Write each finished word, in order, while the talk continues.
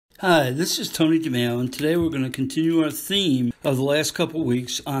Hi, this is Tony DeMeo, and today we're going to continue our theme of the last couple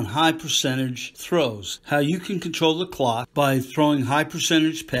weeks on high percentage throws. How you can control the clock by throwing high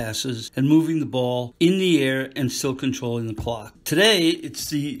percentage passes and moving the ball in the air and still controlling the clock. Today, it's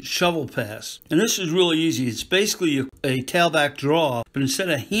the shovel pass, and this is really easy. It's basically a tailback draw, but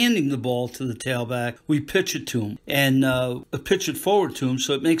instead of handing the ball to the tailback, we pitch it to him and pitch it forward to him,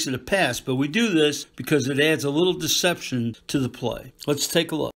 so it makes it a pass. But we do this because it adds a little deception to the play. Let's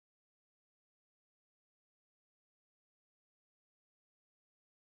take a look.